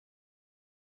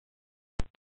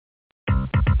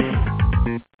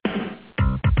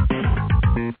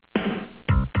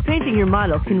Painting your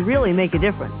model can really make a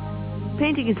difference.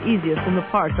 Painting is easiest when the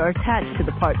parts are attached to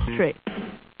the parts tray.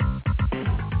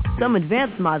 Some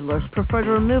advanced modelers prefer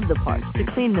to remove the parts to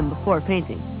clean them before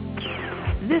painting.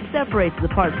 This separates the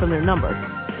parts from their number,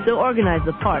 so organize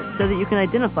the parts so that you can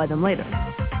identify them later.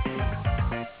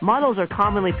 Models are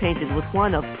commonly painted with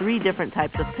one of 3 different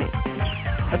types of paint.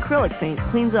 Acrylic paint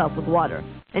cleans up with water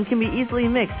and can be easily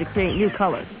mixed to create new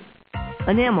colors.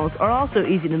 Enamels are also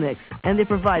easy to mix, and they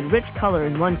provide rich color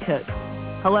in one coat.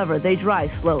 However, they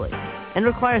dry slowly and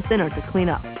require thinner to clean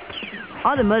up.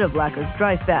 Automotive lacquers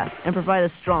dry fast and provide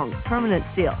a strong, permanent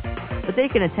seal, but they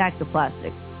can attack the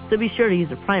plastic, so be sure to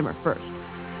use a primer first.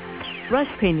 Brush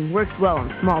painting works well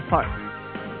on small parts.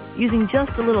 Using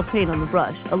just a little paint on the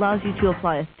brush allows you to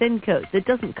apply a thin coat that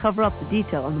doesn't cover up the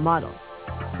detail on the model.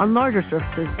 On larger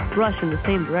surfaces, brush in the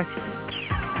same direction.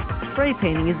 Spray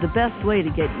painting is the best way to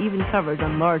get even coverage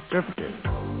on large surfaces.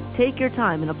 Take your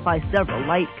time and apply several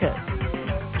light coats.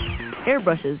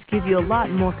 Airbrushes give you a lot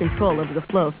more control over the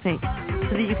flow of paint,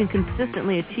 so that you can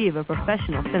consistently achieve a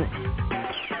professional finish.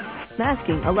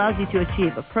 Masking allows you to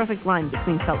achieve a perfect line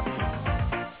between colors.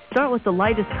 Start with the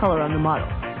lightest color on the model.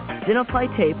 Then apply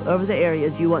tape over the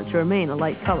areas you want to remain a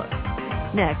light color.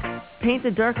 Next, paint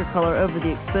the darker color over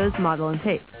the exposed model and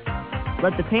tape.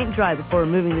 Let the paint dry before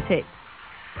removing the tape.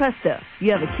 Presto,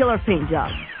 you have a killer paint job.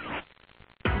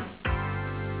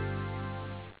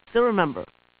 So remember,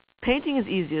 painting is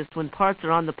easiest when parts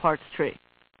are on the parts tree.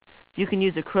 You can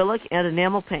use acrylic and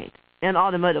enamel paint and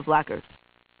automotive lacquers.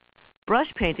 Brush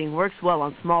painting works well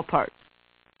on small parts.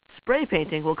 Spray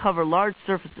painting will cover large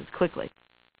surfaces quickly.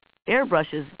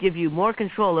 Airbrushes give you more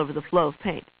control over the flow of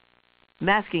paint.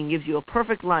 Masking gives you a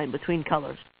perfect line between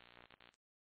colors.